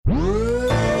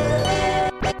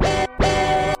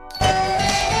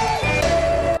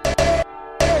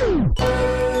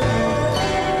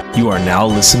are now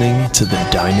listening to the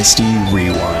Dynasty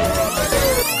Rewind.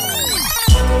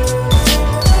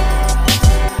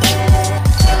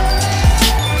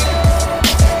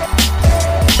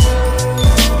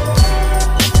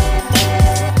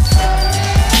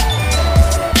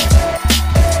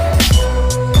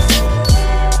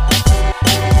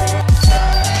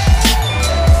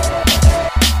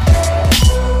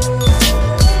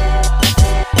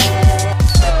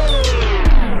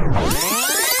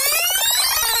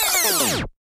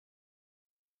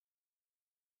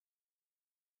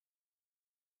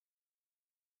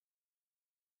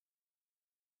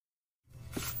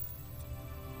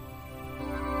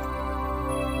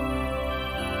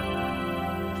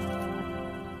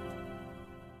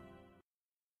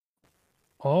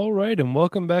 All right, and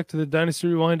welcome back to the Dynasty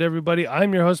Rewind, everybody.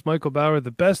 I'm your host, Michael Bauer.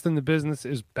 The best in the business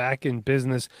is back in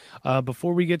business.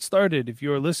 Before we get started, if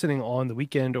you are listening on the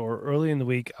weekend or early in the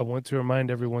week, I want to remind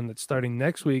everyone that starting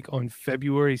next week on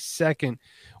February 2nd,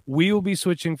 we will be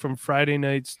switching from Friday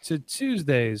nights to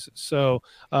Tuesdays. So,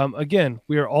 again,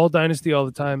 we are all Dynasty all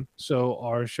the time, so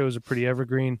our shows are pretty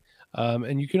evergreen.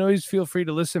 And you can always feel free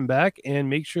to listen back and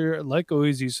make sure, like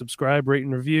always, you subscribe, rate,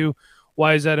 and review.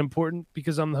 Why is that important?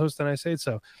 Because I'm the host and I say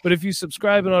so. But if you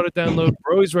subscribe and auto-download,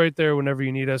 we're always right there whenever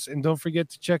you need us. And don't forget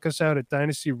to check us out at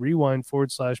Dynasty Rewind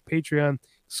 /Patreon.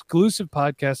 Exclusive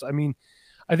podcasts. I mean,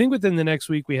 I think within the next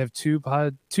week we have two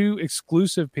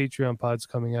exclusive Patreon pods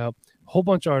coming out. A whole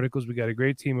bunch of articles. We got a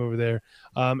great team over there.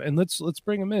 And let's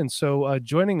bring them in. So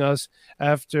joining us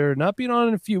after not being on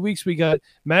in a few weeks, we got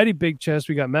Maddie Big Chest.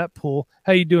 We got Matt Poole.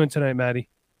 How you doing tonight, Maddie?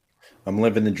 I'm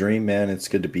living the dream, man. It's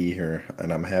good to be here,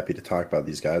 and I'm happy to talk about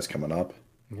these guys coming up.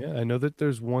 Yeah, I know that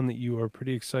there's one that you are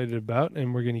pretty excited about,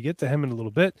 and we're going to get to him in a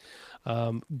little bit.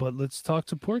 But let's talk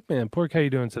to Porkman. Pork, how you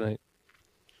doing tonight?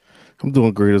 I'm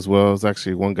doing great as well. There's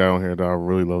actually one guy on here that I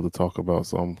really love to talk about,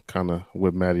 so I'm kind of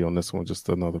with Maddie on this one, just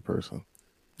another person.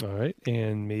 All right,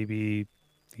 and maybe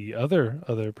the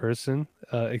other person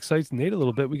excites Nate a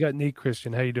little bit. We got Nate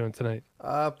Christian. How you doing tonight?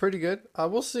 Pretty good.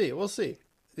 We'll see.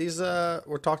 These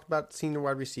we're talking about senior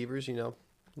wide receivers, a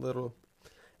little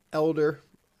elder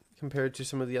compared to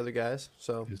some of the other guys.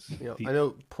 So, I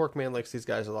know Porkman likes these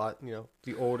guys a lot,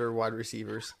 the older wide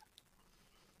receivers.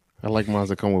 I like mine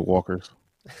that come with walkers.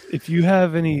 If you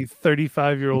have any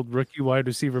 35-year-old rookie wide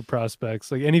receiver prospects,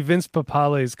 like any Vince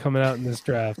Papales coming out in this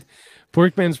draft,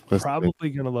 Porkman's probably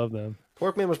going to love them.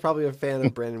 Porkman was probably a fan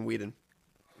of Brandon Whedon.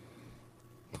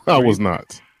 I was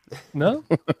not. No?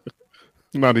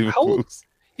 Not even close.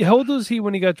 Yeah, how old was he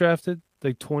when he got drafted?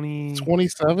 Like 20...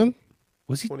 27?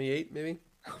 Was he 28, maybe?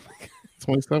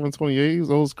 27, 28? He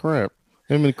was old as crap.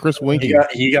 Him and Chris Winkie.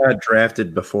 He got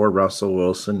drafted before Russell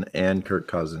Wilson and Kirk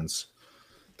Cousins.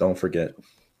 Don't forget.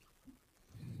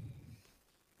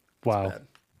 Wow.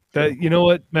 That, you know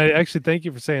what, Matt, actually, thank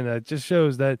you for saying that. It just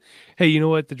shows that, hey, you know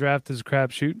what? The draft is a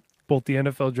crapshoot, both the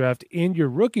NFL draft and your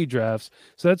rookie drafts.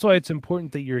 So that's why it's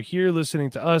important that you're here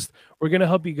listening to us. We're going to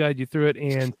help you guide you through it.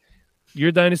 And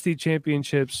your Dynasty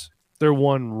championships, they're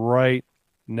won right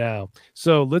now.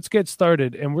 So let's get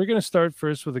started. And we're going to start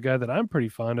first with a guy that I'm pretty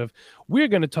fond of. We're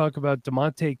going to talk about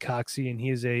Damonte Coxie, and he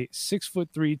is a 6'3",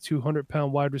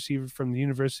 200-pound wide receiver from the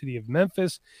University of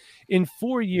Memphis. In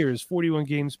 4 years, 41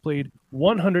 games played,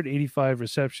 185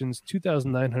 receptions,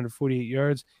 2,948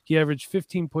 yards. He averaged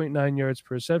 15.9 yards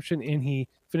per reception, and he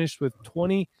finished with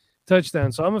 20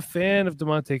 touchdowns. So I'm a fan of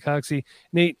Damonte Coxie.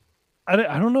 Nate,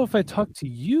 I don't know if I talked to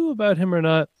you about him or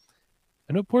not.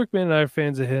 I know Porkman and I are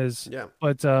fans of his. Yeah.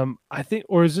 But I think,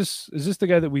 or is this the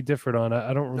guy that we differed on?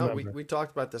 I don't remember. No, we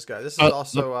talked about this guy. This is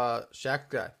also Shaq's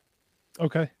guy.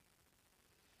 Okay.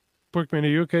 Porkman, are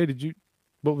you okay?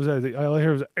 What was that? All I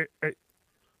hear was,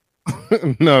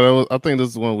 No, I think this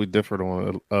is one we differed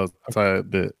on a tad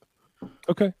bit.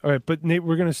 Okay. All right. But Nate,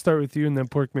 we're going to start with you, and then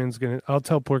I'll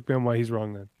tell Porkman why he's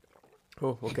wrong then.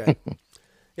 Oh, okay.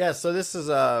 Yeah, so this is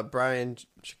Brian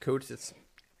Chakot's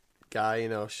guy,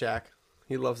 Shaq.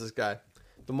 He loves this guy,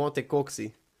 Damonte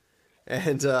Coxie.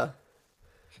 And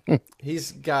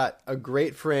he's got a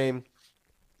great frame.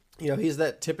 He's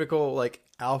that typical like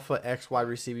alpha X wide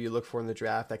receiver you look for in the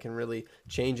draft that can really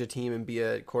change a team and be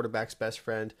a quarterback's best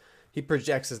friend. He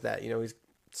projects as that. He's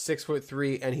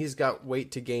 6'3", and he's got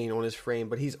weight to gain on his frame,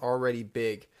 but he's already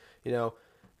big.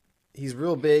 He's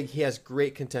real big. He has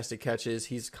great contested catches.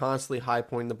 He's constantly high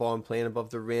pointing the ball and playing above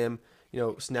the rim,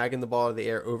 snagging the ball out of the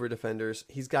air over defenders.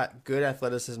 He's got good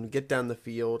athleticism to get down the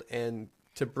field and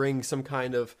to bring some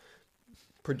kind of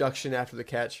production after the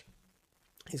catch.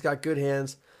 He's got good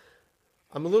hands.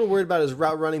 I'm a little worried about his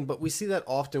route running, but we see that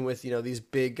often with, these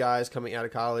big guys coming out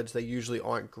of college. They usually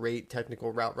aren't great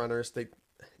technical route runners. They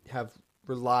have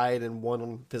relied and won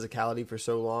on physicality for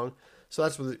so long. So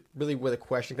that's really where the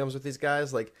question comes with these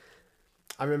guys. Like,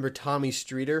 I remember Tommy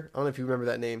Streeter. I don't know if you remember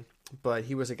that name, but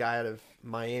he was a guy out of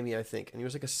Miami, I think, and he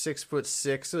was like a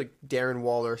 6'6", like Darren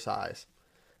Waller size,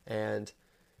 and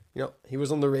he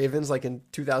was on the Ravens like in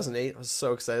 2008. I was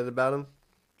so excited about him,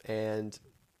 and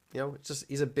it's just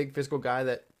he's a big physical guy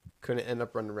that couldn't end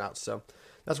up running routes. So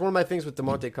that's one of my things with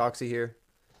Damonte Coxie here,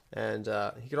 and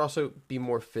he could also be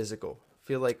more physical. I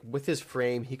feel like with his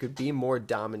frame, he could be more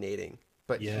dominating,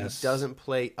 but Yes. he doesn't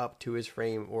play up to his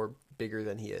frame or bigger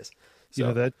than he is.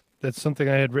 So That's something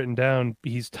I had written down.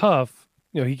 He's tough.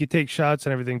 He could take shots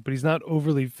and everything, but he's not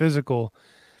overly physical.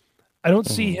 I don't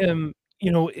see him,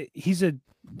 he's a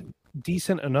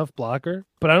decent enough blocker,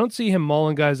 but I don't see him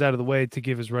mauling guys out of the way to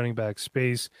give his running back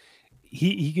space.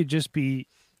 He could just be,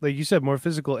 like you said, more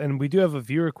physical. And we do have a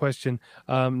viewer question.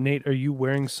 Nate, are you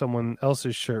wearing someone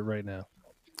else's shirt right now?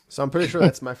 So I'm pretty sure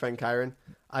that's my friend Kyron.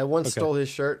 I once Okay. stole his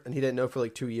shirt, and he didn't know for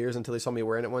like 2 years until he saw me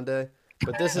wearing it one day.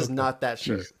 But this is not that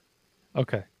shirt.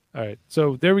 Okay. All right.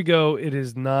 So there we go. It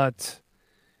is not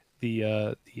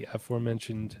the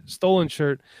aforementioned stolen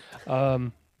shirt.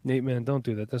 Nate, man, don't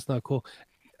do that. That's not cool.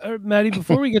 Maddie,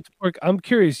 before we get to work, I'm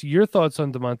curious your thoughts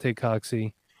on Damonte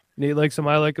Coxie. Nate likes him.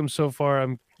 I like him so far. I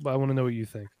want to know what you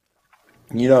think.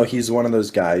 He's one of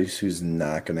those guys who's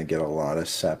not going to get a lot of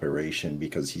separation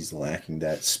because he's lacking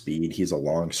that speed. He's a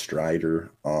long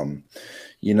strider.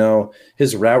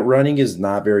 His route running is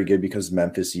not very good because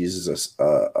Memphis uses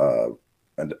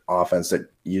an offense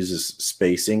that uses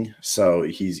spacing. So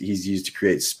he's used to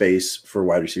create space for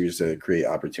wide receivers to create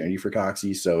opportunity for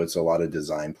Coxie. So it's a lot of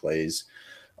design plays.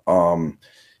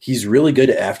 He's really good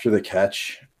after the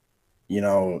catch.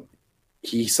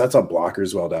 He sets up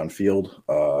blockers well downfield,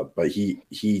 but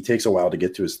he takes a while to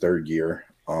get to his third gear.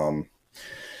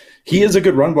 He is a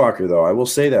good run blocker, though. I will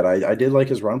say that. I did like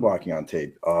his run blocking on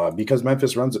tape because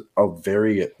Memphis runs a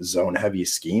very zone-heavy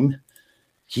scheme.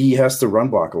 He has to run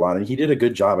block a lot, and he did a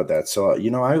good job at that. So,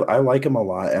 I like him a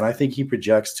lot, and I think he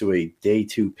projects to a day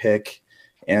 2 pick.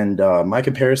 And my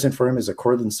comparison for him is a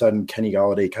Cortland Sutton, Kenny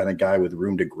Golladay kind of guy with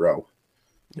room to grow.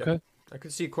 Okay. I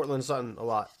could see Cortland Sutton a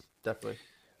lot, definitely.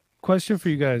 Question for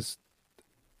you guys.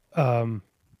 I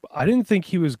didn't think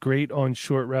he was great on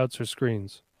short routes or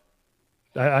screens.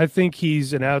 I think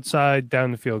he's an outside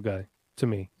down the field guy to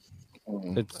me.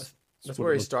 That's what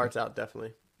where it he looks starts out,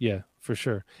 definitely. Yeah, for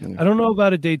sure. Yeah. I don't know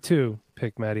about a day 2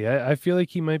 pick, Maddie. I feel like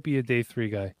he might be a day 3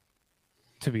 guy,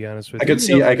 to be honest with I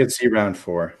you. could see round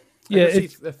 4. Yeah, I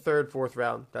could see the third, fourth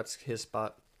round. That's his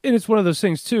spot. and it's one of those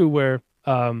things too where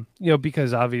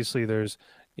because obviously there's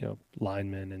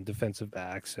linemen and defensive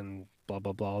backs and blah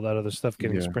blah blah, all that other stuff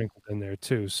getting Yeah. sprinkled in there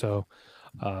too. So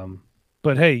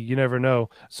but hey, you never know.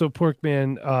 So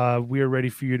Porkman, we are ready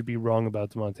for you to be wrong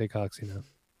about Damonte Coxie now.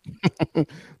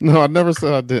 No, I never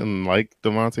said I didn't like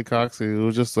Damonte Coxie. It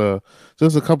was just a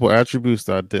couple attributes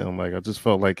that I didn't like. I just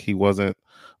felt like he wasn't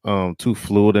too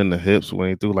fluid in the hips when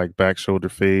he threw like back shoulder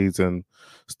fades and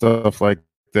stuff like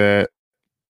that.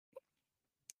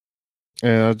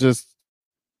 And I just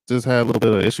had a little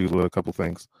bit of issues with a couple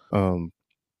things.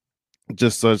 It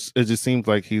just seems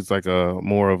like he's like a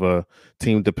more of a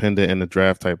team dependent in the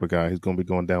draft type of guy. He's going to be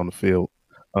going down the field,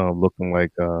 looking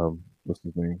like what's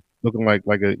his name? Looking like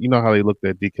a how they looked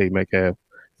at DK Metcalf,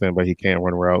 saying but he can't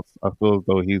run routes. I feel as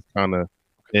though he's kind of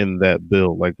in that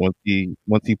build. Like once he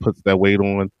puts that weight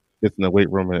on, gets in the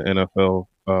weight room in the NFL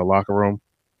locker room,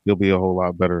 he'll be a whole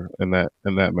lot better in that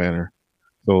manner.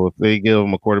 So if they give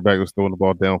him a quarterback that's throwing the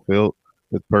ball downfield,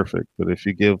 it's perfect. But if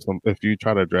you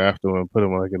try to draft him and put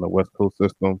him like in the West Coast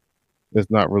system, it's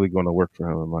not really going to work for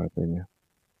him, in my opinion.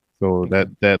 So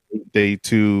that day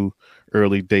 2,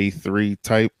 early day 3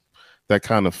 type, that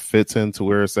kind of fits into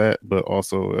where it's at, but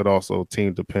also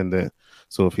team dependent.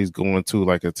 So if he's going to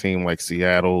like a team like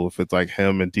Seattle, if it's like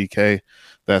him and DK,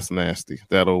 that's nasty.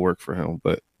 That'll work for him.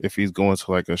 But if he's going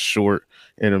to like a short,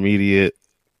 intermediate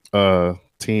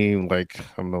team, like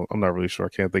I'm not really sure.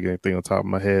 I can't think of anything on top of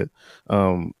my head.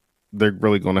 They're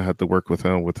really going to have to work with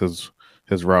him with his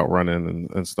route running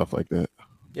and stuff like that.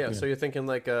 Yeah, so you're thinking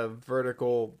like a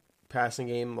vertical passing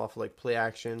game off of like play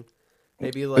action.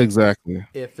 Maybe like Exactly.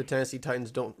 if the Tennessee Titans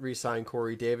don't re-sign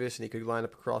Corey Davis and he could line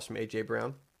up across from A.J.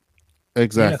 Brown.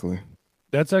 Exactly.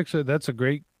 That's a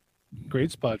great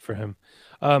spot for him.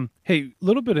 Hey,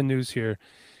 little bit of news here.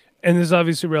 And this is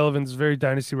obviously relevant. It's very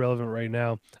dynasty relevant right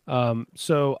now.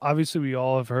 So obviously we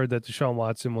all have heard that Deshaun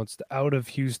Watson wants out of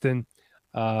Houston.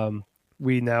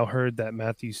 We now heard that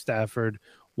Matthew Stafford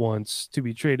wants to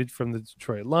be traded from the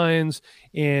Detroit Lions.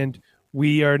 And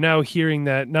we are now hearing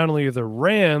that not only are the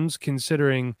Rams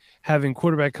considering having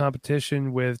quarterback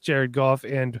competition with Jared Goff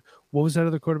and what was that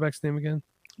other quarterback's name again?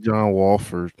 John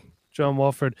Walford. John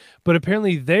Walford. But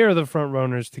apparently they are the front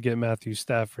runners to get Matthew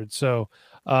Stafford. So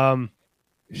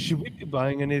should we be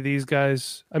buying any of these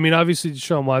guys? I mean, obviously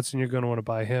Deshaun Watson, you're going to want to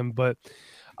buy him, but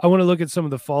I want to look at some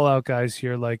of the fallout guys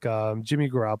here, like Jimmy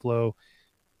Garoppolo,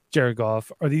 Jared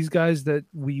Goff. Are these guys that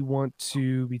we want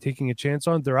to be taking a chance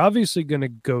on? They're obviously going to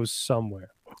go somewhere.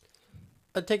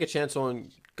 I'd take a chance on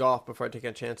Goff before I take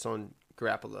a chance on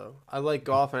Garoppolo. I like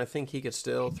Goff, and I think he could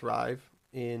still thrive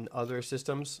in other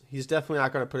systems. He's definitely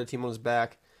not going to put a team on his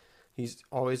back. He's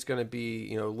always going to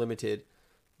be, limited.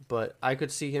 But I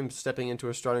could see him stepping into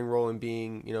a starting role and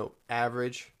being,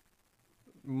 average,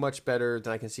 much better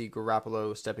than I can see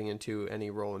Garoppolo stepping into any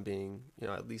role and being,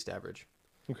 at least average.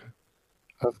 Okay.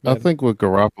 I think with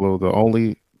Garoppolo,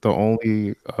 the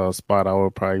only spot I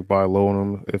would probably buy low on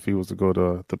him if he was to go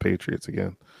to the Patriots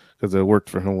again, because it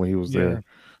worked for him when he was there.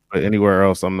 But anywhere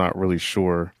else, I'm not really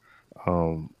sure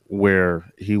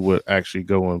where he would actually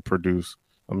go and produce.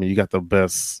 I mean, you got one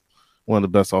of the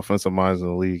best offensive minds in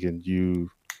the league, and you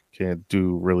can't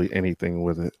do really anything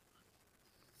with it.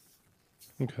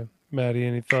 Okay. Maddie,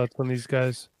 any thoughts on these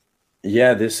guys?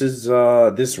 Yeah,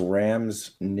 this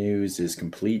Rams news is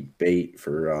complete bait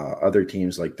for other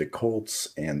teams like the Colts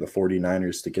and the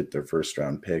 49ers to get their first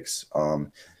round picks.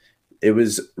 It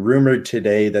was rumored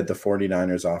today that the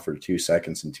 49ers offered 2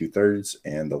 seconds and 2/3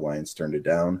 and the Lions turned it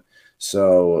down.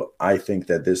 So I think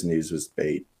that this news was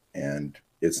bait, and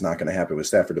it's not going to happen with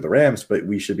Stafford to the Rams, but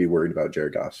we should be worried about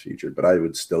Jared Goff's future. But I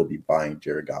would still be buying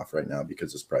Jared Goff right now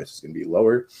because his price is going to be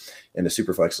lower. In a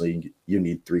Superflex league, you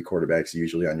need 3 quarterbacks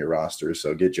usually on your roster.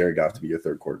 So get Jared Goff to be your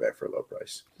 3rd quarterback for a low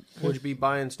price. Would you be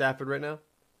buying Stafford right now?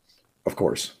 Of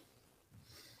course.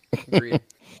 Agreed.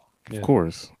 Of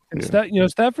course. And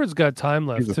Stafford's got time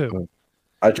left too.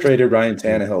 I traded Ryan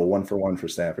Tannehill 1-for-1 for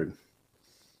Stafford.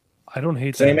 I don't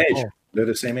hate same that age. They're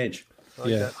the same age.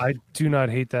 I do not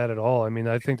hate that at all. I mean,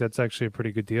 I think that's actually a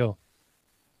pretty good deal.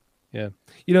 Yeah.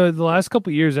 The last couple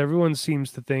of years, everyone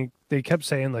seems to think they kept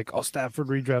saying like, oh, Stafford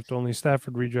redraft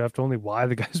only. Why?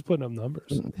 The guy's putting up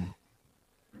numbers.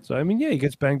 So, I mean, yeah, he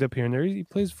gets banged up here and there. He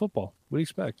plays football. What do you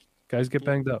expect? Guys get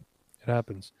banged up. It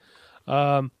happens.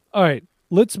 All right,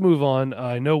 let's move on.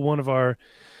 I know one of our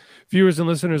viewers and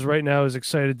listeners right now is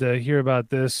excited to hear about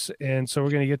this, and so we're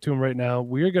going to get to him right now.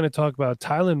 We're going to talk about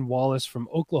Tylan Wallace from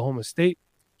Oklahoma State.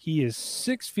 He is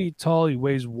 6 feet tall. He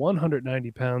weighs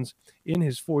 190 pounds. In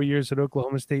his 4 years at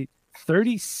Oklahoma State,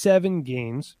 37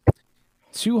 games,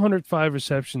 205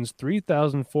 receptions,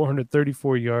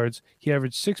 3,434 yards. He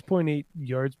averaged 6.8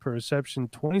 yards per reception,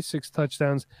 26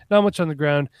 touchdowns. Not much on the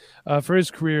ground. For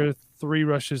his career, 3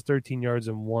 rushes, 13 yards,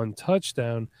 and 1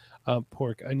 touchdown.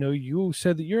 Pork, I know you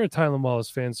said that you're a Tylan Wallace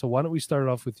fan, so why don't we start it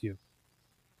off with you?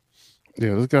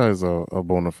 Yeah, this guy is a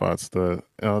bona fide stud.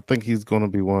 I think he's going to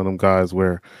be one of them guys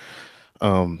where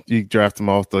you draft him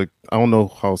off I don't know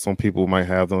how some people might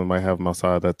have them. They might have him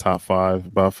outside that top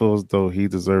 5, but I feel as though he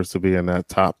deserves to be in that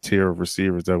top tier of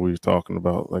receivers that we were talking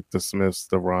about, like the Smiths,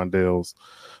 the Rondales,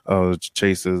 the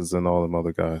Chases, and all them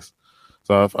other guys.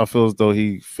 So I feel as though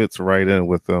he fits right in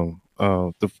with them.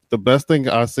 The best thing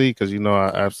I see, because I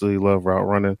absolutely love route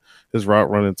running. His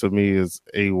route running to me is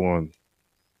A1.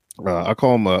 I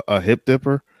call him a hip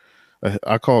dipper.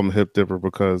 I call him a hip dipper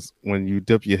because when you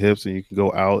dip your hips and you can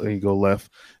go out and you go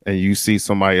left and you see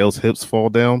somebody else's hips fall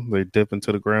down, they dip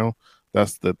into the ground.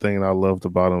 That's the thing I loved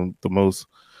about him the most.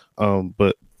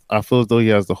 But I feel as though he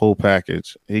has the whole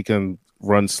package. He can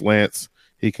run slants.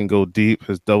 He can go deep.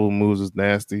 His double moves is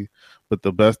nasty. But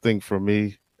the best thing for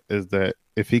me is that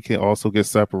if he can also get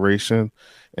separation,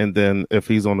 and then if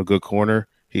he's on a good corner,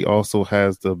 he also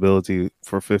has the ability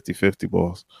for 50-50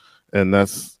 balls. And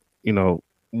that's,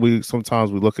 we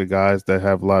sometimes look at guys that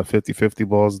have a lot of 50-50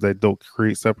 balls that don't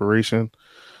create separation.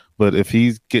 But if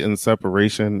he's getting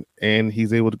separation and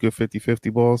he's able to get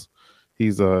 50-50 balls,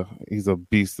 he's a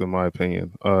beast in my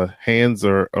opinion. Hands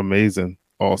are amazing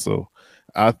also.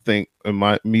 I think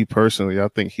me personally, I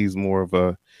think he's more of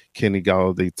a Kenny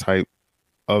Galladay type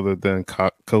other than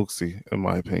Coxie, in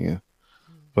my opinion.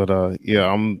 But yeah,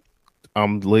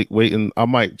 I'm late waiting. I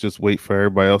might just wait for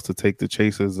everybody else to take the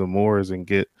Chases and Moores and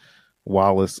get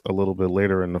Wallace a little bit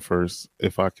later in the first.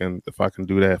 If I can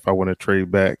do that, if I want to trade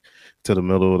back to the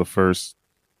middle of the first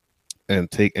and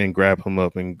grab him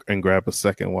up and grab a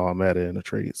second while I'm at it in a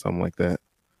trade, something like that.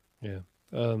 Yeah.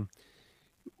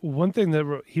 One thing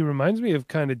that he reminds me of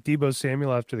kind of Deebo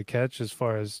Samuel after the catch, as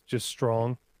far as just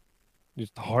strong,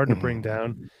 just hard to bring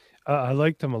down. I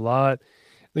liked him a lot.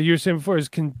 Like you were saying before, his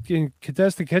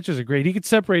contested catches are great. He could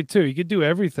separate too. He could do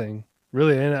everything,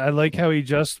 really. And I like how he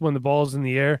adjusts when the ball's in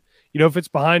the air. If it's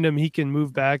behind him, he can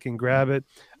move back and grab it.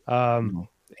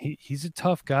 he's a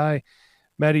tough guy.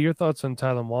 Maddie, your thoughts on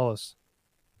Tylan Wallace?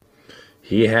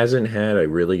 He hasn't had a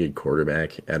really good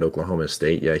quarterback at Oklahoma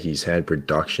State yet. He's had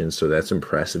production, so that's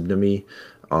impressive to me.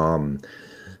 Um,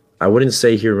 I wouldn't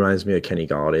say he reminds me of Kenny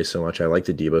Galladay so much. I like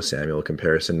the Debo Samuel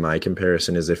comparison. My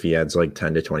comparison is if he adds like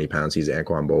 10 to 20 pounds, he's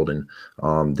Anquan Bolden.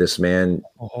 This man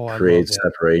creates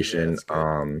separation.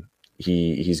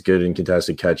 He's good in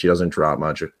contested catch. He doesn't drop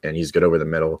much, and he's good over the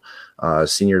middle.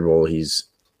 Senior Bowl, he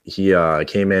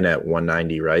came in at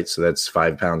 190, right? So that's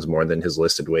 5 pounds more than his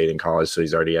listed weight in college. So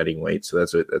he's already adding weight. So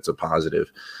that's a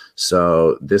positive.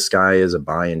 So this guy is a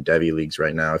buy in Devy leagues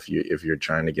right now if you're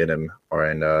trying to get him.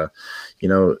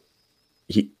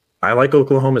 I like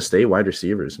Oklahoma State wide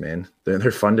receivers, man.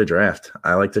 They're fun to draft.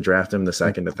 I like to draft him the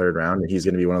second to third round, and he's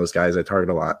going to be one of those guys I target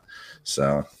a lot.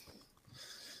 So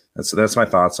that's my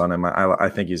thoughts on him. I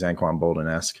think he's Anquan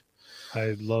Bolden-esque.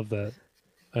 I love that.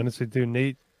 Honestly, do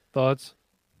Nate, thoughts?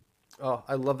 Oh,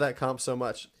 I love that comp so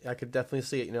much. I could definitely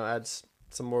see it. Adds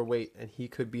some more weight, and he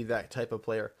could be that type of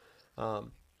player.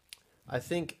 I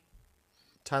think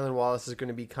Tylan Wallace is going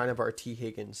to be kind of our T.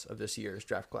 Higgins of this year's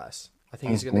draft class. I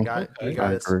think he's going to be a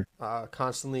guy that's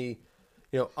constantly,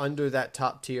 under that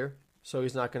top tier. So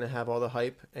he's not going to have all the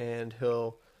hype, and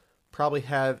he'll probably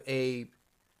have a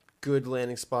good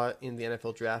landing spot in the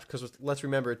NFL draft. Because let's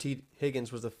remember, T.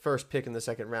 Higgins was the first pick in the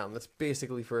second round. That's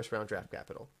basically first round draft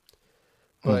capital.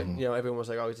 But, everyone was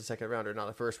like, oh, he's a second rounder, not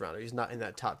a first rounder. He's not in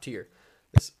that top tier.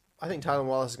 I think Tylan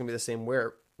Wallace is going to be the same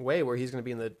way where he's going to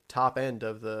be in the top end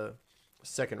of the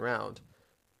second round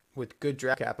with good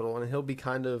draft capital, and he'll be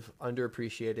kind of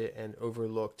underappreciated and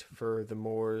overlooked for the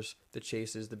Moores, the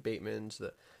Chases, the Batemans,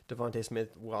 the Devontae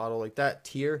Smith, Waddle, like that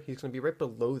tier. He's going to be right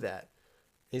below that.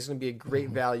 He's going to be a great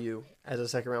value as a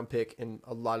second-round pick in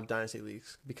a lot of dynasty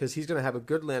leagues because he's going to have a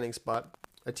good landing spot,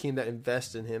 a team that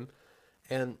invests in him,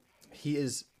 and he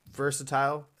is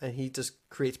versatile, and he just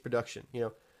creates production.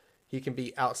 He can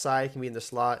be outside, he can be in the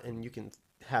slot, and you can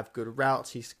have good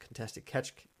routes. He's contested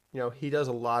catch. He does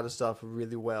a lot of stuff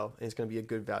really well, and he's going to be a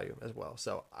good value as well.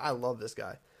 So I love this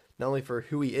guy, not only for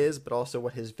who he is, but also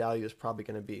what his value is probably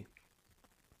going to be.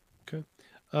 Okay.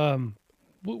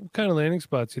 What kind of landing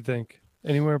spots you think?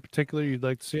 Anywhere in particular you'd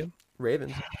like to see him?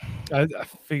 Ravens. I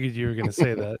figured you were going to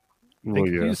say that. They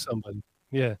could use somebody.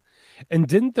 Yeah. And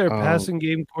didn't their passing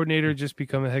game coordinator just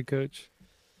become a head coach?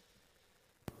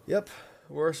 Yep.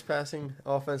 Worst passing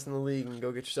offense in the league, and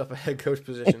go get yourself a head coach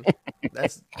position.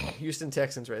 That's Houston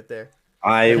Texans right there.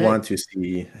 I want to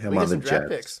see him on the Jets.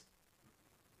 Picks.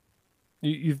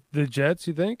 The Jets,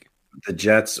 you think? The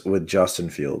Jets with Justin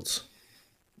Fields.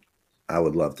 I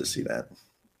would love to see that.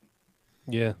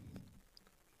 Yeah.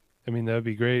 I mean, that would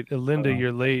be great. Linda,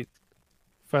 you're late.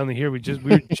 Finally here. We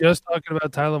were just talking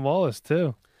about Tylan Wallace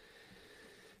too.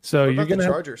 So you're gonna the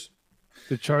Chargers.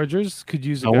 The Chargers could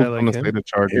use a guy like him. The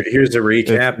Chargers. Here's a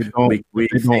recap. We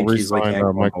think he's like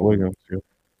Michael Williams.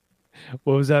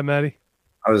 What was that, Maddie?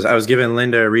 I was giving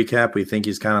Linda a recap. We think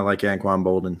he's kind of like Anquan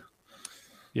Bolden.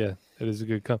 Yeah, that is a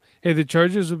good comp. Hey, the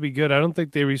Chargers would be good. I don't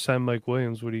think they re-signed Mike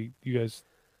Williams. What do you guys?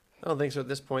 I don't think so at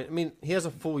this point. I mean, he has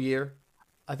a full year.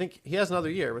 I think he has another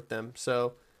year with them.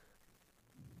 So,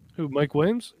 who? Mike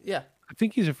Williams? Yeah, I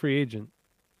think he's a free agent.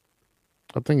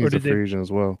 I think he's a free agent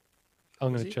as well.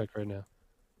 I'm going to check right now.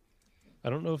 I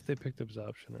don't know if they picked up his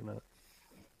option or not.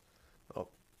 Oh,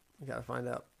 we got to find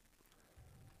out.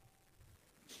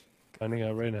 Finding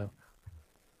out right now.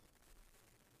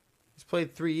 He's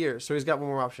played 3 years, so he's got one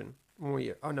more option. 1 more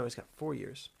year. Oh, no, he's got 4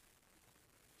 years.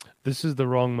 This is the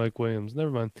wrong Mike Williams. Never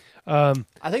mind. I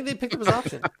think they picked up his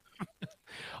option.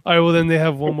 All right, well, then they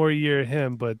have one more year of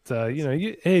him. But,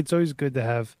 hey, it's always good to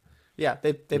have. Yeah,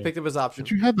 they picked up his option.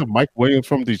 Did you have the Mike Williams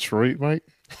from Detroit, Mike?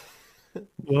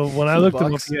 Well, when I looked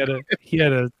him up, he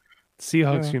had a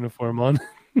Seahawks uniform on.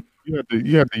 You had the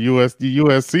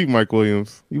USC Mike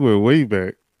Williams. You were way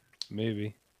back.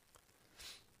 Maybe.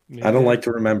 I don't like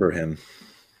to remember him.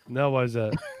 No, why is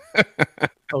that?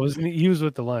 He was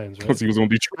with the Lions, right? Because he was on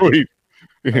Detroit.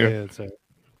 Yeah, that's right.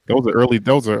 Those are early.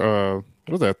 Those are what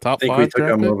was that top 5? I think we took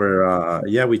him over.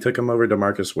 We took him over to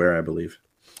Marcus Ware, I believe.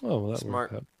 Oh, well, that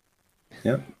smart. Worked out.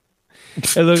 Yep.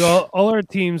 Hey, look, all our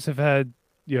teams have had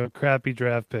crappy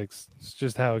draft picks. It's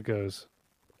just how it goes.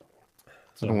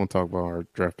 So I don't want to talk about our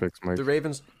draft picks, Mike. The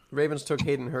Ravens took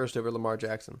Hayden Hurst over Lamar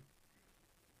Jackson.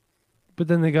 But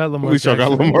then they got Lamar. At least y'all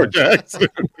got Lamar Jackson.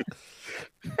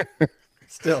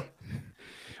 Still.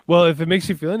 Well, if it makes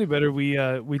you feel any better,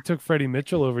 we took Freddie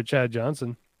Mitchell over Chad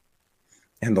Johnson.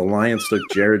 And the Lions took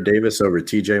Jared Davis over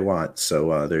TJ Watt.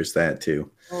 So there's that too.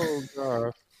 Oh,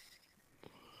 God.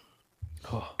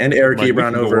 And Eric Like,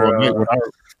 Ebron over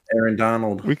Aaron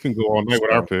Donald. we can go all night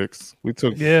with our picks. We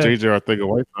took JJ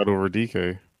Arcega-Whiteside over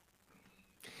DK.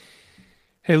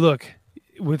 Hey, look,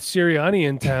 with Sirianni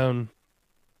in town,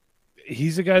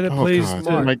 he's a guy that plays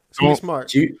smart. Like,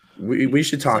 Smart. We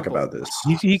should talk about this.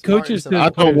 He coaches. I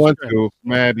don't want to,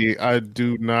 Maddie. I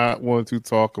do not want to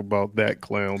talk about that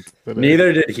clown today.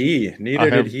 Neither did he. Neither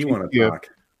did he want to talk.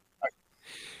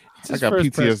 I got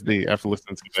PTSD after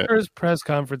listening to that. First press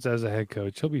conference as a head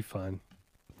coach, he'll be fine.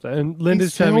 And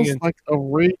Linda's he chiming sounds in. like a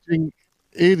raging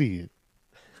idiot.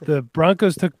 The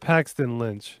Broncos took Paxton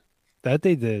Lynch. That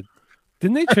they did.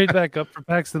 Didn't they trade back up for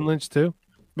Paxton Lynch too?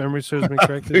 Memory serves me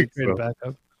correctly. They traded back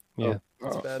up. Yeah,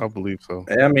 I believe so.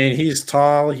 I mean, he's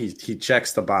tall. He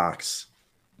checks the box,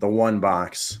 the one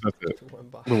box. That's it.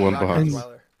 The one box.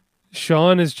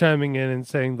 Sean is chiming in and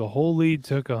saying the whole league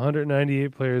took 198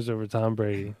 players over Tom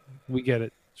Brady. We get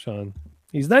it, Sean.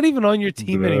 He's not even on your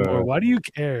team anymore. Why do you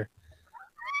care?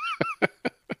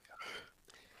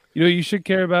 You know, you should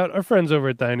care about our friends over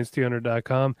at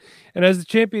DynastyOwner.com. And as the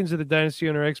champions of the Dynasty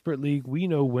Owner Expert League, we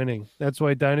know winning. That's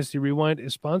why Dynasty Rewind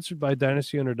is sponsored by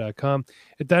DynastyOwner.com.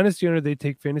 At Dynasty Owner, they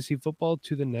take fantasy football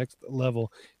to the next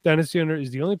level. Dynasty Owner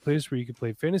is the only place where you can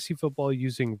play fantasy football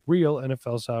using real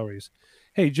NFL salaries.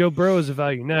 Hey, Joe Burrow is a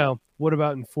value now. What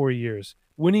about in 4 years?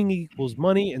 Winning equals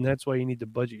money, and that's why you need to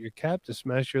budget your cap to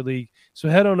smash your league. So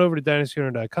head on over to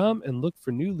DynastyOwner.com and look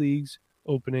for new leagues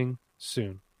opening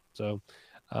soon. So,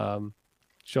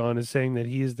 Sean is saying that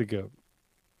he is the GOAT.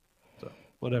 So,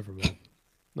 whatever, man.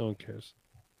 No one cares.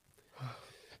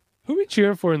 Who are we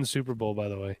cheering for in the Super Bowl, by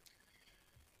the way?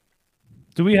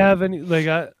 Do we have any,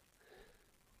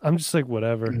 I'm just like,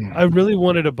 whatever. I really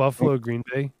wanted a Buffalo Green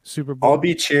Bay Super Bowl. I'll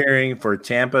be cheering for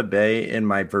Tampa Bay in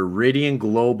my Viridian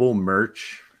Global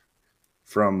merch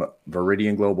from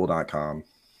ViridianGlobal.com.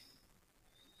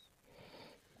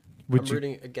 I'm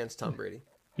rooting against Tom Brady.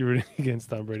 You're rooting against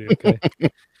Tom Brady, okay.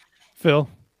 Phil?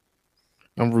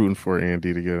 I'm rooting for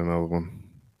Andy to get another one.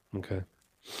 Okay.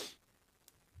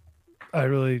 I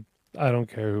don't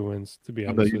care who wins, to be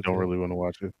honest with you. You don't really want to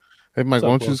watch it. Hey, Mike, why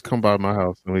don't you just come by my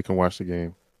house and we can watch the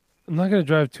game? I'm not going to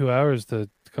drive 2 hours to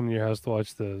come to your house to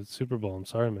watch the Super Bowl. I'm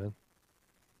sorry, man.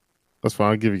 That's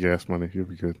fine. I'll give you gas money. You'll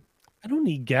be good. I don't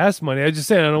need gas money. I just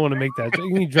saying I don't want to make that.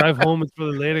 You drive home. It's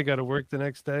really late. I got to work the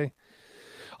next day.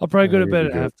 I'll probably go to bed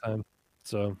at halftime.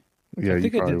 So yeah, I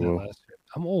think you I did probably that will. last year.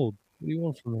 I'm old. What do you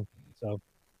want from me? So,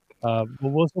 but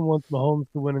Wilson wants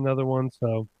Mahomes to win another one.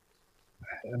 So,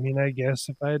 I mean, I guess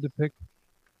if I had to pick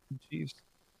the Chiefs,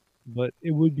 but it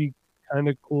would be kind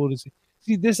of cool to see.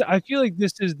 See this. I feel like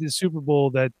this is the Super Bowl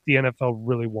that the NFL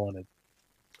really wanted.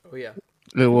 Oh yeah,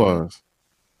 it was.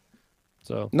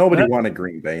 So nobody wanted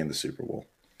Green Bay in the Super Bowl.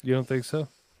 You don't think so?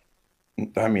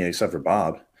 I mean, except for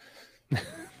Bob.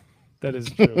 That is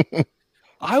true.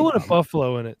 I want a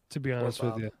Buffalo in it, to be honest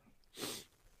with you.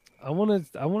 I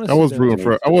was rooting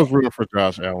for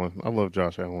Josh Allen. I love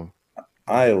Josh Allen.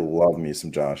 I love me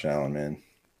some Josh Allen, man.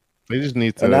 They just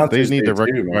need to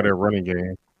rectify their running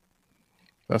game.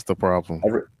 That's the problem.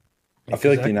 I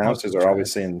feel like the announcers are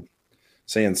always saying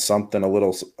something a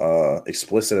little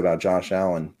explicit about Josh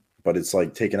Allen, but it's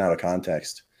like taken out of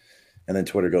context. And then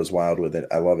Twitter goes wild with it.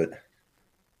 I love it.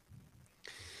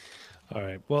 All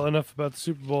right. Well, enough about the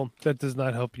Super Bowl. That does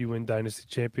not help you win Dynasty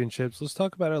Championships. Let's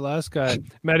talk about our last guy.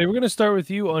 Maddie, we're going to start with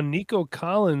you on Nico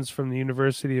Collins from the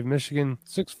University of Michigan,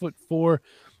 6'4",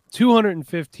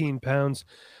 215 pounds.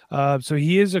 So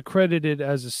he is accredited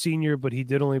as a senior, but he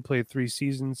did only play 3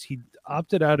 seasons. He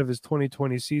opted out of his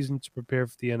 2020 season to prepare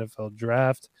for the NFL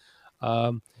draft.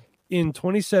 In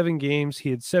 27 games, he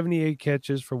had 78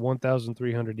 catches for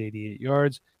 1,388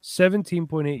 yards,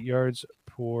 17.8 yards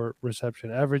per reception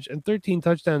average, and 13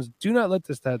 touchdowns. Do not let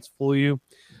the stats fool you.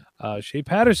 Shea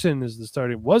Patterson was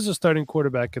the starting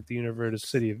quarterback at the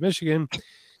University of Michigan.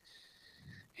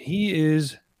 He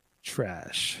is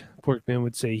trash. Porkman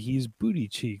would say he's booty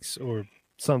cheeks or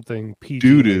something.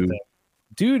 Doo-doo. Like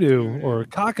doo-doo or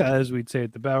caca, as we'd say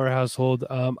at the Bauer household.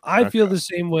 I feel the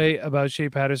same way about Shea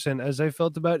Patterson as I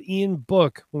felt about Ian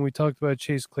Book when we talked about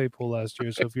Chase Claypool last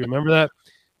year. So if you remember that,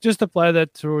 just apply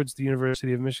that towards the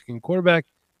University of Michigan quarterback.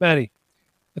 Maddie,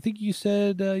 I think you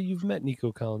said you've met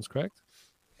Nico Collins, correct?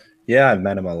 Yeah, I've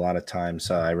met him a lot of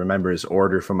times. I remember his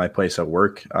order from my place at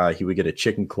work. He would get a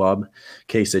chicken club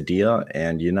quesadilla,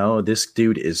 and, this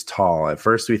dude is tall. At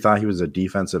first, we thought he was a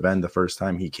defensive end the first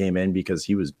time he came in because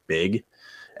he was big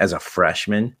as a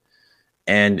freshman.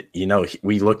 And,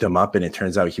 we looked him up, and it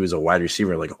turns out he was a wide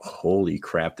receiver. Like, holy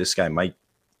crap, this guy might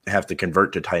have to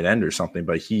convert to tight end or something,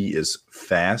 but he is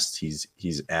fast. He's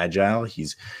agile.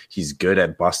 He's good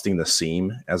at busting the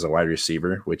seam as a wide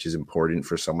receiver, which is important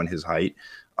for someone his height.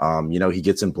 He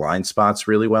gets in blind spots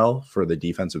really well for the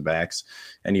defensive backs,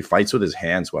 and he fights with his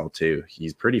hands well too.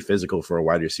 He's pretty physical for a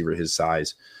wide receiver his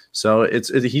size. So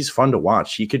he's fun to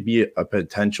watch. He could be a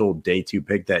potential day 2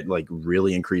 pick that like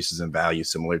really increases in value,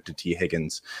 similar to T.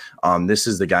 Higgins. This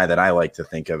is the guy that I like to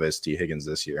think of as T. Higgins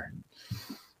this year.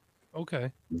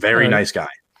 Okay. Very nice guy.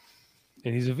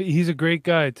 And he's a great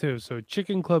guy too. So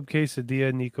Chicken Club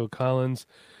Quesadilla, Nico Collins.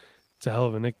 It's a hell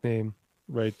of a nickname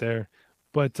right there.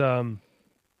 But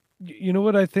you know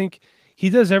what I think? He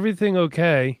does everything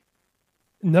okay.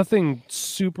 Nothing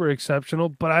super exceptional,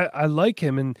 but I like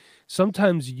him. And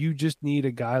sometimes you just need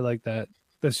a guy like that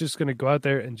that's just going to go out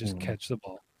there and just catch the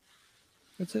ball.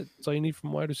 That's it. That's all you need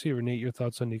from wide receiver. Nate, your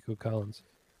thoughts on Nico Collins?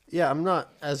 Yeah, I'm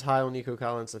not as high on Nico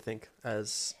Collins, I think,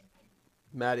 as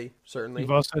Maddie, certainly.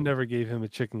 You've also never gave him a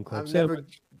chicken club. I've never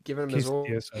given him his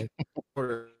KCSI.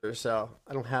 order, so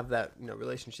I don't have that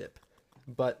relationship.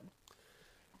 But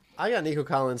I got Nico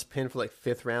Collins pinned for like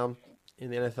 5th round in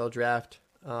the NFL draft.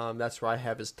 That's where I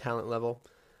have his talent level.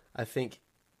 I think,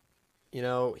 he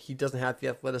doesn't have the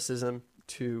athleticism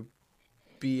to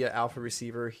be an alpha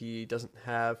receiver. He doesn't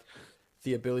have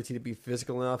the ability to be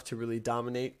physical enough to really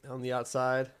dominate on the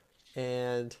outside.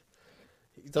 And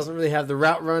he doesn't really have the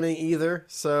route running either.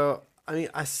 So,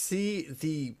 I see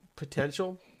the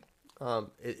potential.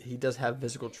 He does have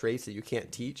physical traits that you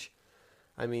can't teach.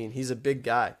 He's a big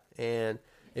guy. And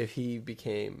if he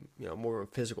became, more of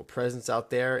a physical presence out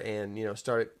there and,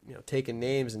 started, taking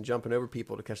names and jumping over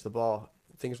people to catch the ball,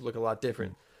 things would look a lot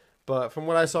different. But from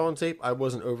what I saw on tape, I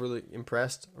wasn't overly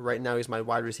impressed. Right now, he's my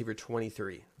wide receiver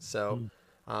 23. So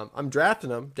I'm drafting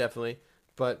him, definitely.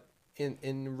 But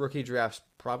in rookie drafts,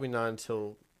 probably not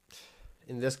until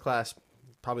in this class,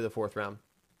 probably the 4th round.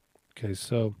 Okay,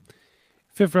 so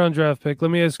 5th round draft pick.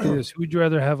 Let me ask you this. Who would you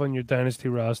rather have on your dynasty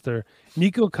roster,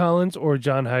 Nico Collins or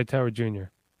John Hightower Jr.?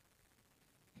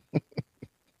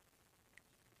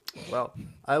 Well,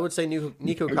 I would say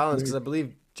Nico Collins because I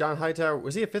believe John Hightower,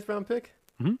 was he a 5th round pick?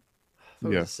 Mm-hmm. I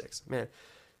thought it was a 6th. Man,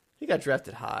 he got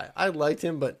drafted high. I liked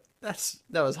him, but that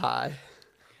was high.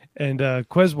 And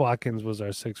Quez Watkins was our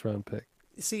 6th round pick.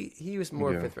 See, he was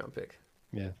more a 5th round pick.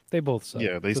 Yeah, they both suck.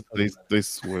 Yeah, they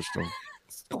switched him.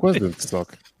 Quez didn't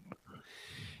suck.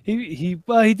 He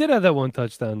did have that one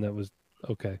touchdown that was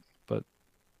okay, but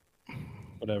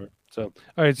whatever. So,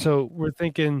 all right, so we're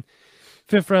thinking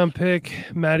 5th round pick.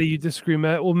 Maddie, you disagree,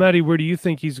 Matt? Well, Maddie, where do you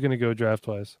think he's going to go draft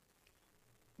wise?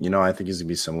 I think he's going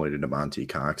to be similar to Damonte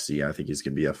Coxie. I think he's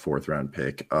going to be a 4th round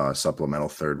pick, supplemental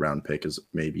 3rd round pick is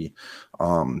maybe.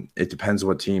 It depends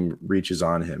what team reaches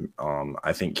on him.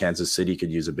 I think Kansas City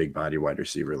could use a big body wide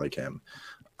receiver like him.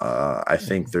 I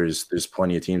think there's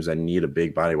plenty of teams that need a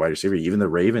big body wide receiver. Even the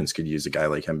Ravens could use a guy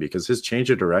like him because his change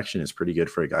of direction is pretty good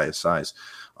for a guy his size.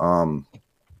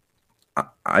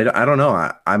 I don't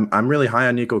know. I'm really high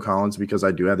on Nico Collins because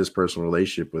I do have this personal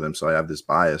relationship with him, so I have this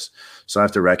bias. So I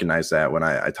have to recognize that when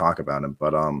I talk about him.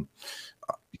 But I'm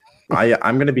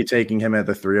going to be taking him at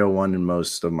the 301 in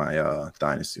most of my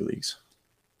dynasty leagues.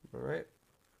 All right.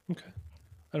 Okay.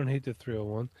 I don't hate the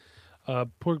 301.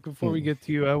 Pork, before we get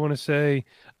to you, I want to say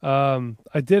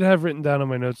I did have written down on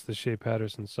my notes that Shea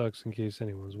Patterson sucks, in case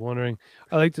anyone was wondering.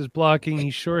 I liked his blocking.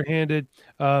 He's short-handed.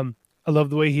 I love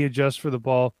the way he adjusts for the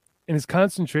ball. And his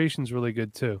concentration's really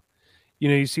good too.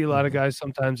 You see a lot of guys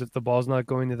sometimes if the ball's not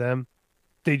going to them,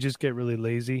 they just get really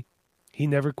lazy. He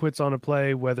never quits on a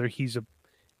play, whether he's a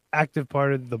active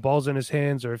part of the ball's in his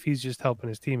hands or if he's just helping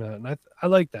his team out. And I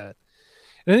like that.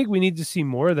 And I think we need to see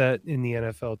more of that in the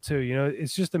NFL too.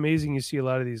 It's just amazing you see a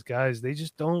lot of these guys, they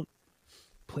just don't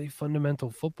play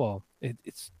fundamental football. They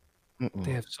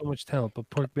have so much talent. But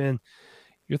Porkman,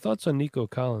 your thoughts on Nico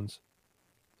Collins?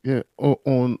 Yeah,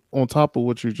 on top of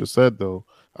what you just said, though,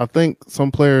 I think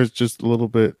some players just a little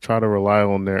bit try to rely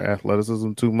on their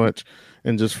athleticism too much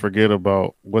and just forget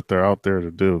about what they're out there to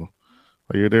do.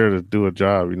 Like, you're there to do a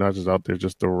job. You're not just out there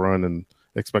just to run and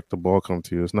expect the ball come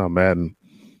to you. It's not Madden.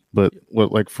 But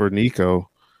for Nico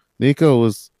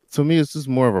is, to me, it's just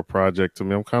more of a project to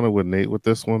me. I'm kind of with Nate with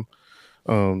this one.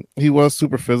 He was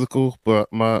super physical, but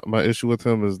my issue with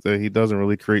him is that he doesn't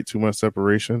really create too much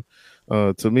separation.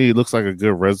 To me, he looks like a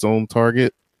good red zone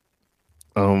target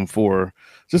for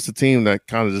just a team that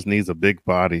kind of just needs a big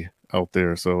body out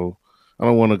there. So I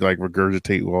don't want to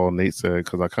regurgitate what all Nate said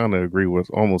because I kind of agree with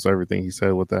almost everything he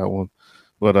said with that one.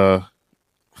 But I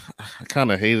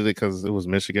kind of hated it because it was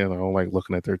Michigan. I don't like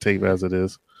looking at their tape as it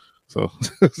is. So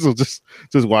just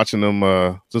watching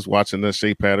them, just watching this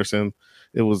Shea Patterson.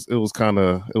 It was kind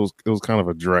of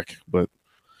a dreck, but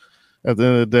at the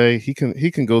end of the day, he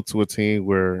can go to a team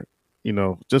where,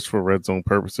 just for red zone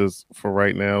purposes for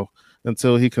right now,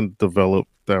 until he can develop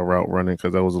that route running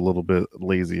because that was a little bit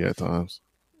lazy at times.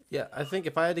 Yeah, I think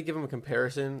if I had to give him a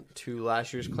comparison to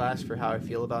last year's class for how I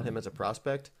feel about him as a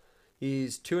prospect,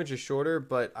 he's 2 inches shorter,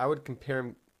 but I would compare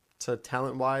him to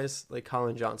talent-wise like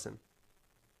Colin Johnson.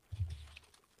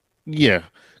 Yeah,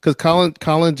 because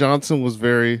Colin Johnson was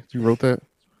very. You wrote that.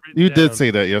 Written You did down.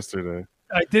 say that yesterday.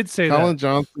 I did say Colin that.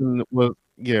 Johnson was.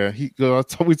 Yeah,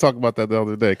 we talked about that the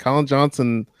other day. Colin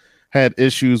Johnson had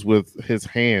issues with his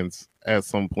hands at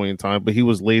some point in time, but he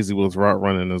was lazy with his route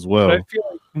running as well. But I feel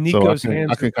like Nico's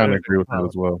hands I can are kind better of agree than with that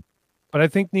Collins. as well. But I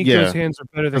think Nico's Yeah. hands are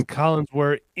better than Collins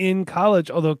were in college,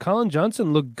 although Colin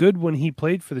Johnson looked good when he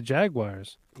played for the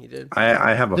Jaguars. He did.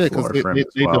 I have a Yeah, because floor for him as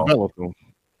they well. developed him.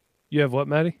 You have what,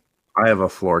 Maddie? I have a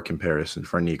floor comparison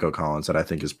for Nico Collins that I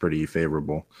think is pretty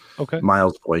favorable. Okay.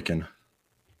 Miles Boykin.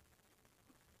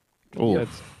 Oh, Yeah,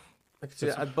 I could see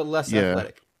that, but less Yeah.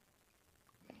 athletic.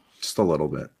 Just a little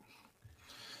bit.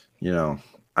 You know,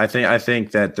 I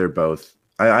think that they're both.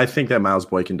 I think that Miles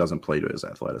Boykin doesn't play to his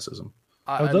athleticism.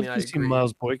 I would love I to see agree,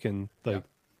 Miles Boykin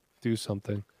do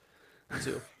something.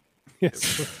 too.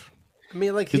 Yes. I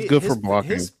mean, like He's good for his,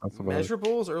 blocking. His That's about it.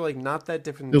 measurables are like not that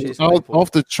different It than was Chase Claypool.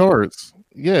 off the charts.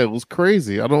 Yeah, it was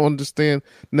crazy. I don't understand.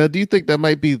 Now, do you think that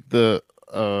might be the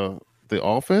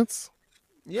offense?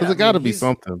 Yeah, Because it got to be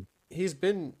something.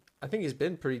 I think he's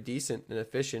been pretty decent and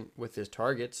efficient with his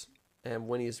targets and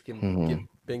when he's Mm-hmm.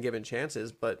 been given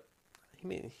chances. But I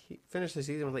mean, he finished the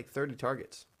season with like 30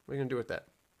 targets. What are you gonna do with that?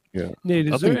 Yeah, Nate,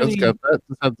 I is there think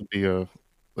any?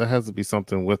 that has to be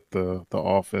something with the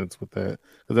offense with that,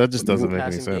 because that just doesn't make any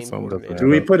Passing sense. game Something doesn't coordinator.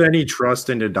 Do we add up. put any trust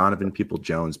into Donovan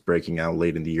People-Jones breaking out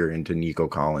late in the year into Nico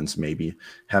Collins maybe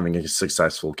having a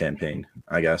successful campaign?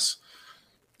 I guess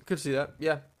Could see that.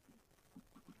 Yeah,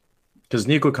 because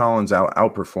Nico Collins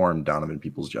outperformed Donovan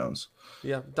Peoples-Jones.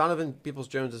 yeah. Donovan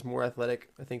Peoples-Jones is more athletic,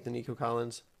 I think, than Nico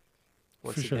Collins.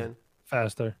 Once For sure. again,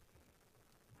 Faster.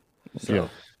 so, Yeah,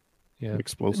 Yeah.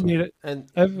 explosive. Nate, and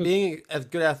I've- being a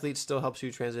good athlete still helps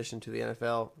you transition to the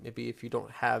NFL. Maybe if you don't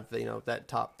have that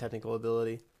top technical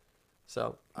ability.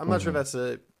 So I'm not sure if that's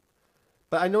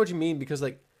but I know what you mean because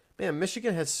like man,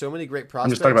 Michigan has so many great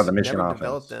prospects. just talking about the Michigan never offense.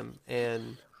 developed them,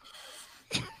 and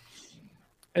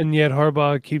and yet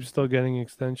Harbaugh keeps still getting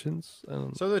extensions.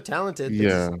 so they're talented. They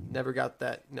Yeah. just never got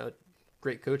that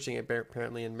great coaching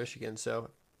apparently in Michigan. So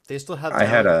they still have. I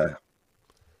had talent.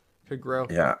 Could grow.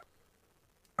 Yeah.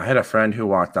 I had a friend who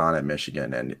walked on at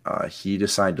Michigan, and he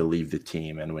decided to leave the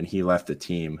team. And when he left the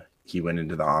team, he went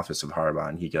into the office of Harbaugh,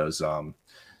 and he goes, I'm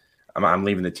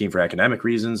leaving the team for academic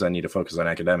reasons. I need to focus on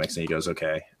academics. And he goes,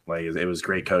 okay. Like, it was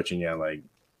great coaching. Yeah. Like,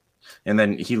 and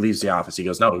then he leaves the office. He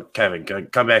goes, no, Kevin,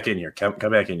 come back in here. Come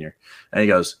back in here. And he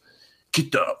goes,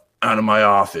 get out of my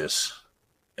office.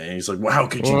 And he's like, well, how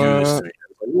could you do this to me? I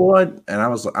was like, what? And I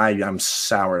was like, I'm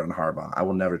soured on Harbaugh. I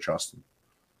will never trust him.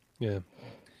 Yeah.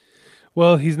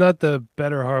 Well, he's not the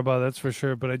better Harbaugh, that's for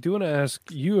sure. But I do want to ask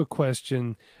you a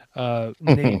question,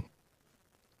 Nate.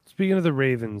 Speaking of the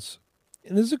Ravens,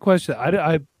 and this is a question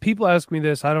I people ask me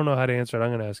this. I don't know how to answer it. I'm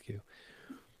going to ask you.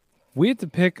 We have to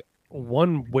pick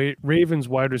one Ravens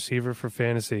wide receiver for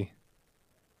fantasy.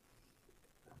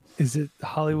 Is it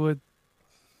Hollywood?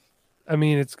 I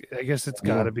mean, I guess it's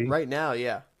got to be. Right now,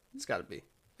 yeah, it's got to be.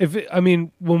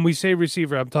 When we say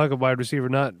receiver, I'm talking wide receiver,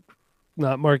 not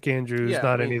Mark Andrews, Yeah,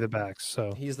 not any of the backs.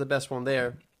 So He's the best one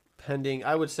there. Pending,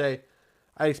 I would say,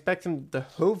 I expect him to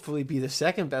hopefully be the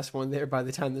second best one there by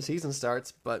the time the season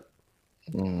starts. But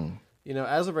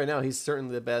as of right now, he's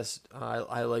certainly the best.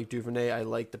 I like Duvernay. I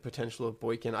like the potential of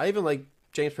Boykin. I even like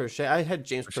James Prochet. I had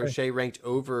James Prochet ranked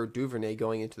over Duvernay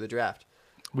going into the draft.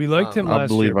 we liked him I last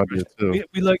believe year. I did too.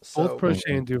 We liked So- both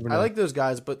Prochet and Duvernay. I like those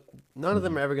guys, but none of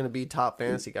them are ever going to be top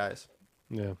fantasy guys.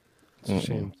 Yeah, it's a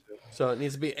shame. So it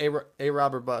needs to be a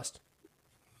Rob or bust.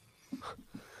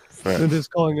 They're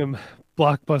just calling him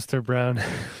Blockbuster Brown.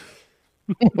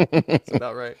 That's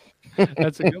about right.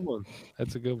 That's a good one.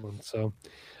 That's a good one. So,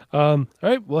 all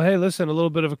right. Well, hey, listen, a little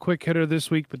bit of a quick hitter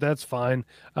this week, but that's fine.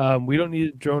 We don't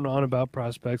need to drone on about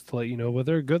prospects to let you know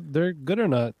whether they're good or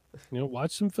not.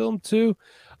 Watch some film too.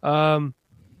 Again,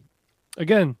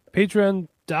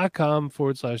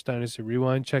 patreon.com/Dynasty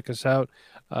Rewind. Check us out.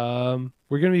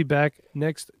 We're going to be back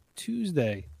next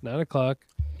Tuesday, 9:00.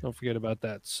 Don't forget about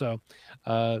that. So,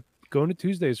 going to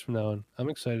Tuesdays from now on. I'm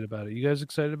excited about it. You guys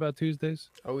excited about Tuesdays?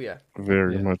 Oh yeah.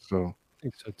 Very Yeah. much so. I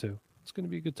think so too. It's going to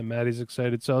be good time. Maddie's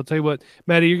excited. So I'll tell you what,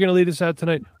 Maddie, you're going to lead us out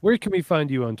tonight. Where can we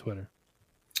find you on Twitter?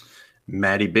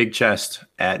 Matty Big Chest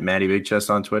at Matty Big Chest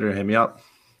on Twitter. Hit me up.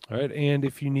 All right. And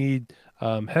if you need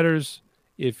headers,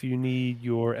 if you need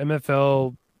your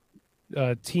MFL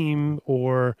team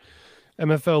or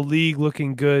MFL league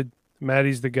looking good,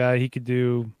 Maddie's the guy. He could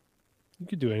do You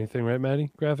could do anything, right,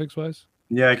 Maddie? Graphics wise.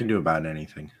 Yeah, I can do about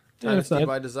anything. Yeah, it's Dynasty not.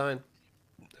 by design.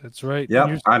 That's right.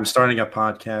 Yep, I'm starting a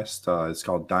podcast. It's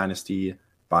called Dynasty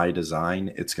by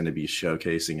Design. It's going to be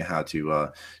showcasing how to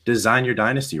design your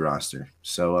Dynasty roster.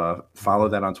 So follow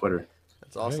that on Twitter.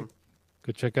 That's awesome. Right.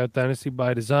 Go check out Dynasty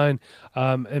by Design,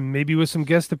 and maybe with some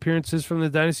guest appearances from the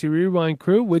Dynasty Rewind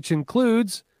crew, which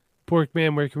includes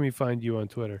Porkman. Where can we find you on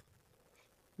Twitter?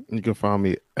 You can find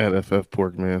me at FF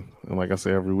Porkman. And like I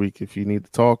say every week, if you need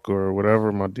to talk or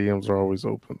whatever, my DMs are always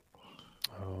open.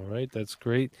 All right, that's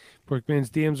great.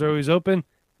 Porkman's DMs are always open.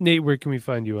 Nate, where can we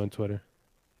find you on Twitter?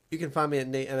 You can find me at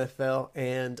Nate NFL,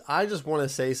 and I just want to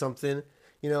say something.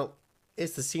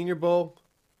 It's the Senior Bowl.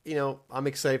 I'm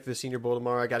excited for the Senior Bowl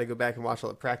tomorrow. I got to go back and watch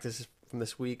all the practices from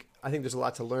this week. I think there's a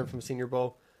lot to learn from Senior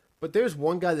Bowl. But there's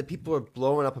one guy that people are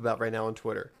blowing up about right now on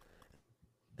Twitter,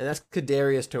 and that's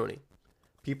Kadarius Toney.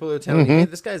 People are telling me, hey,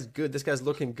 this guy's good. This guy's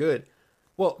looking good.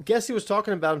 Well, guess who was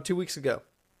talking about him 2 weeks ago?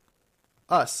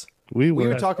 Us. We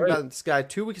were talking about this guy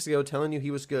 2 weeks ago, telling you he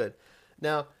was good.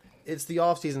 Now, it's the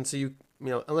offseason, so you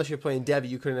unless you're playing Devy,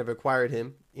 you couldn't have acquired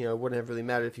him. It wouldn't have really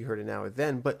mattered if you heard it now or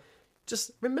then. But just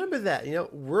remember that,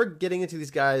 we're getting into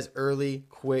these guys early,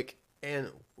 quick, and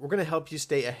we're going to help you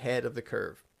stay ahead of the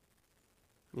curve.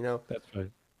 That's right.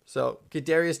 So,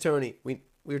 Kadarius Toney, we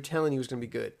were telling you he was going to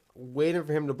be good. Waiting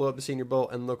for him to blow up the Senior Bowl,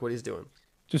 and look what he's doing.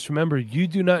 Just remember, you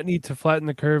do not need to flatten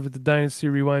the curve at the Dynasty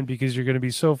Rewind because you're going to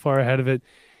be so far ahead of it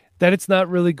that it's not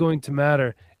really going to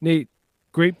matter. Nate,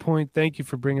 great point. Thank you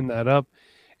for bringing that up.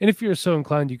 And if you're so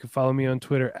inclined, you can follow me on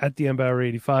Twitter at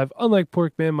TheMBauer85. Unlike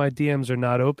Porkman, my DMs are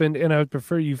not open, and I would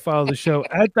prefer you follow the show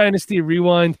at Dynasty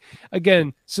Rewind.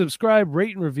 Again, subscribe,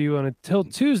 rate, and review. And until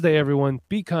Tuesday, everyone,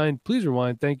 be kind. Please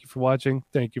rewind. Thank you for watching.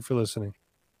 Thank you for listening.